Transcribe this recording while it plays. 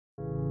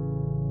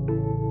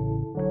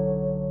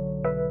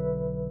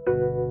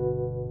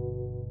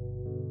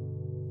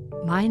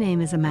My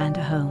name is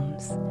Amanda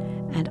Holmes,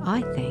 and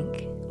I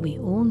think we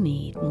all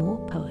need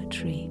more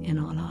poetry in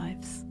our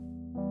lives.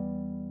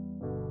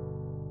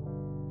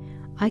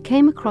 I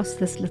came across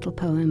this little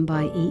poem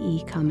by E.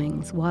 E.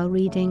 Cummings while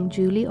reading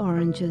Julie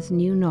Orange's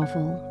new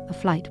novel, The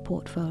Flight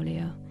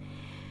Portfolio.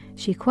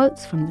 She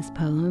quotes from this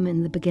poem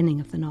in the beginning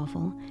of the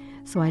novel,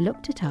 so I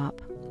looked it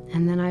up,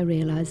 and then I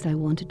realized I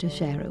wanted to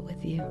share it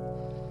with you.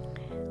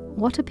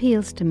 What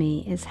appeals to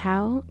me is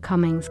how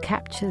Cummings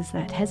captures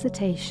that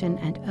hesitation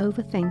and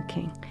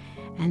overthinking,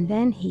 and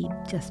then he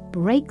just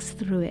breaks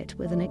through it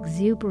with an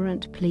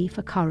exuberant plea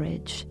for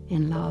courage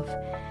in love.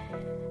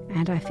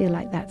 And I feel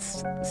like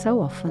that's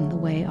so often the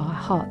way our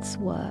hearts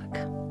work.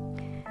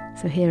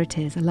 So here it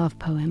is, a love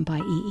poem by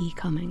E. E.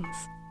 Cummings.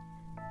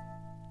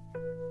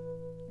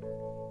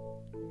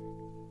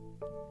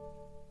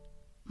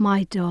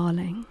 My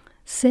darling,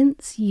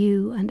 since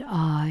you and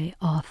I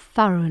are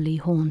thoroughly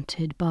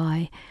haunted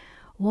by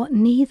what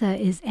neither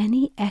is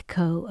any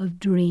echo of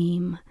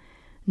dream,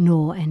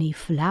 nor any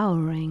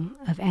flowering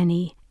of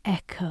any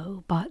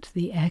echo but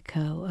the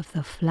echo of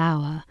the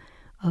flower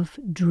of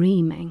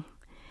dreaming,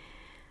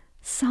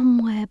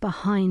 somewhere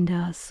behind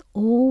us,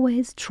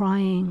 always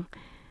trying,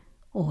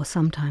 or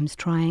sometimes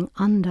trying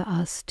under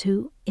us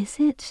to, is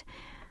it,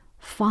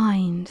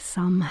 find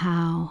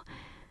somehow,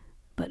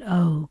 but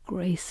oh,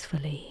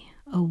 gracefully,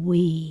 a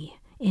we,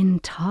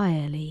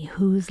 entirely,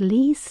 whose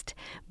least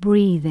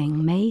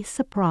breathing may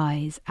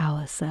surprise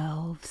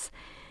ourselves.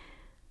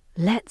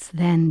 Let's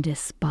then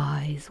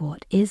despise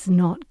what is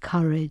not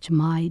courage,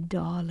 my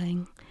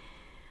darling,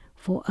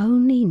 for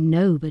only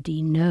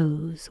nobody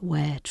knows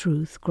where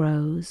truth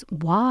grows,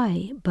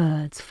 why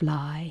birds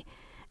fly,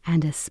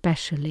 and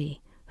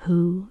especially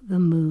who the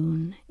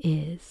moon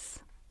is.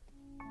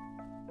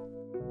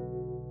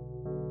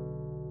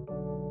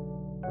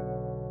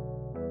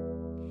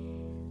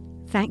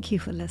 Thank you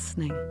for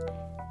listening.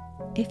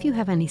 If you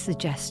have any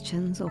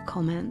suggestions or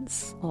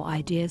comments or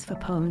ideas for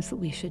poems that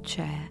we should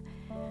share,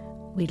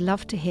 we'd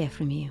love to hear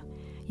from you.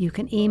 You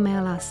can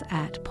email us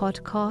at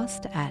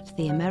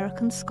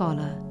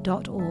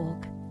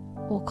podcast@theamericanscholar.org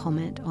or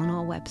comment on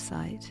our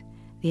website,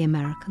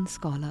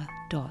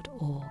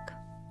 theamericanscholar.org.